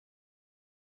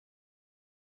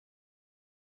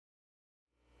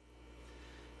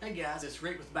Hey guys, it's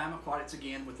Rick with BamAquatics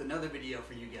again with another video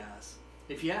for you guys.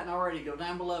 If you hadn't already, go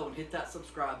down below and hit that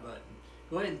subscribe button.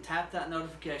 Go ahead and tap that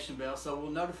notification bell so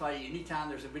we'll notify you anytime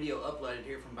there's a video uploaded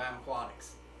here from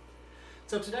BamAquatics.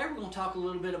 So today we're going to talk a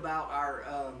little bit about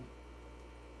our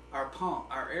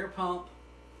air pump,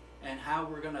 and how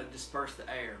we're going to disperse the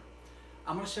air.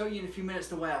 I'm going to show you in a few minutes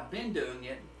the way I've been doing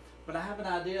it, but I have an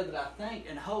idea that I think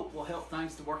and hope will help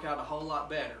things to work out a whole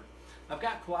lot better. I've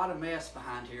got quite a mess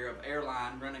behind here of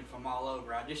Airline running from all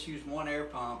over. I just use one air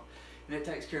pump and it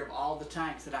takes care of all the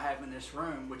tanks that I have in this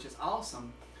room, which is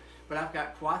awesome. But I've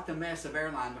got quite the mess of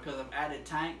Airline because I've added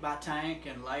tank by tank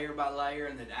and layer by layer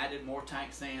and then added more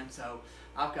tanks in. So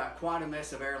I've got quite a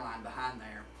mess of Airline behind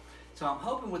there. So I'm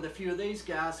hoping with a few of these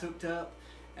guys hooked up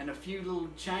and a few little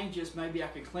changes, maybe I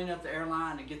can clean up the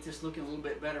Airline and get this looking a little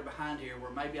bit better behind here,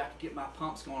 where maybe I could get my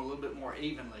pumps going a little bit more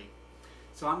evenly.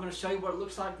 So I'm going to show you what it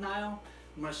looks like now.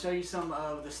 I'm going to show you some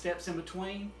of the steps in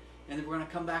between, and then we're going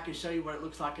to come back and show you what it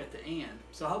looks like at the end.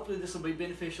 So hopefully this will be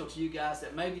beneficial to you guys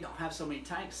that maybe don't have so many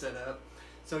tanks set up,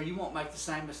 so you won't make the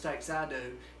same mistakes I do.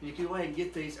 And you can go ahead and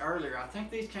get these earlier. I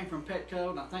think these came from Petco,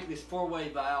 and I think this 4-way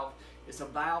valve is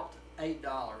about $8,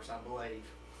 I believe.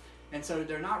 And so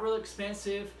they're not really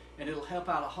expensive, and it'll help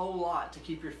out a whole lot to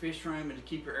keep your fish room and to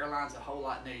keep your airlines a whole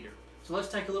lot neater. So let's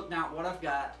take a look now at what I've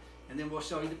got, and then we'll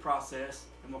show you the process,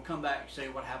 and we'll come back and show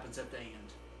you what happens at the end.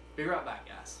 Be right back,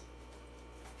 guys.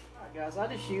 Alright guys,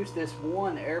 I just used this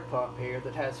one air pump here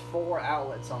that has 4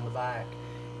 outlets on the back,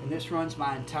 and this runs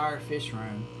my entire fish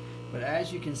room. But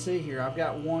as you can see here, I've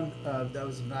got one of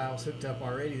those valves hooked up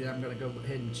already that I'm going to go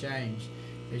ahead and change.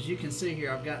 As you can see here,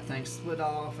 I've got things split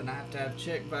off, and I have to have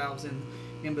check valves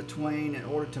in between in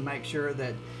order to make sure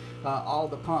that all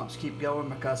the pumps keep going,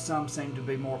 because some seem to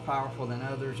be more powerful than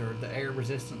others, or the air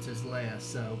resistance is less.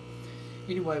 So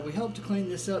anyway, we hope to clean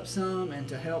this up some and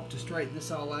to help to straighten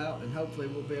this all out, and hopefully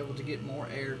we'll be able to get more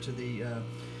air to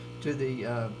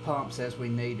the pumps as we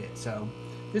need it. So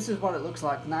this is what it looks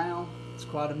like now. It's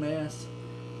quite a mess,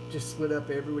 just split up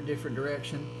every different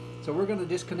direction. So we're going to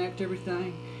disconnect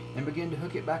everything and begin to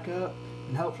hook it back up,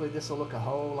 and hopefully this will look a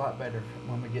whole lot better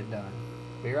when we get done.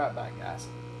 Be right back, guys.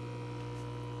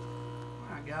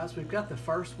 Alright guys, we've got the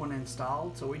first one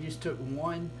installed. So we just took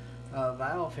one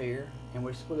valve here and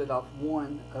we split it off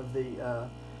one of the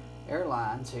air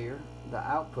lines here, the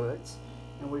outputs,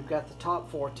 and we've got the top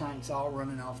 4 tanks all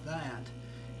running off that,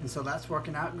 and so that's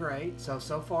working out great. So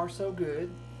far so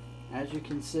good. As you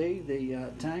can see,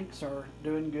 the tanks are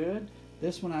doing good.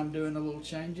 This one I'm doing a little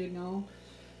changing on.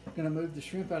 I'm going to move the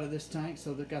shrimp out of this tank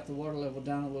so they've got the water level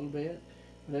down a little bit.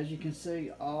 But as you can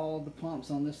see, all the pumps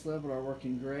on this level are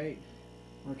working great,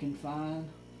 working fine,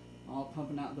 all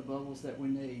pumping out the bubbles that we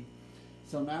need.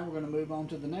 So now we're going to move on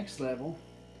to the next level,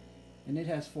 and it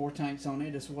has 4 tanks on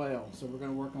it as well. So we're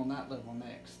going to work on that level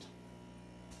next.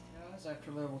 Guys, after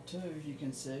level 2, you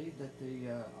can see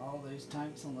that all these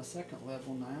tanks on the second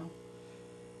level now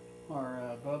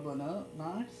are bubbling up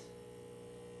nice.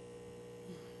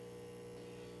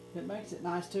 It makes it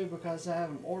nice too because I have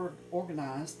them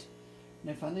organized,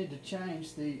 and if I need to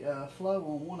change the flow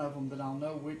on one of them, then I'll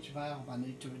know which valve I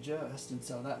need to adjust, and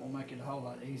so that will make it a whole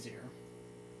lot easier.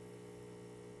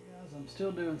 Guys, I'm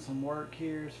still doing some work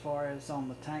here as far as on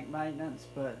the tank maintenance,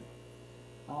 but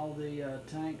all the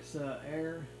tanks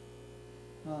air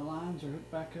lines are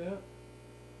hooked back up.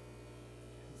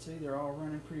 See, they're all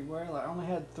running pretty well. I only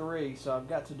had 3, so I've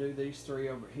got to do these 3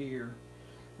 over here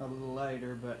a little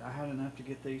later, but I had enough to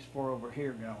get these 4 over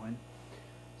here going.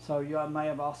 So you may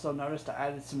have also noticed I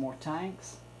added some more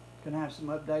tanks. Gonna have some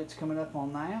updates coming up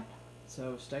on that,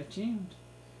 so stay tuned.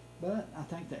 But I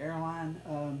think the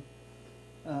Airline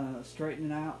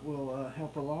straightening out will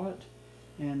help a lot.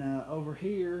 And over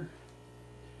here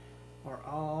are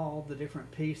all the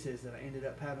different pieces that I ended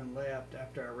up having left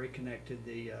after I reconnected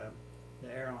the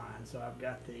Airline. So I've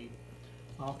got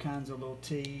all kinds of little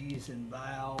T's and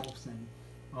valves and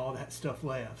all that stuff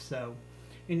left. So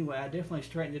anyway, I definitely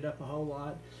straightened it up a whole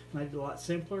lot, made it a lot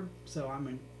simpler. So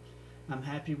I'm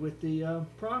happy with the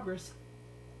progress.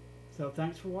 So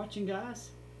thanks for watching, guys.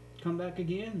 Come back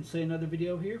again and see another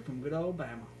video here from good old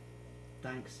Bama.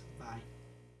 Thanks. Bye.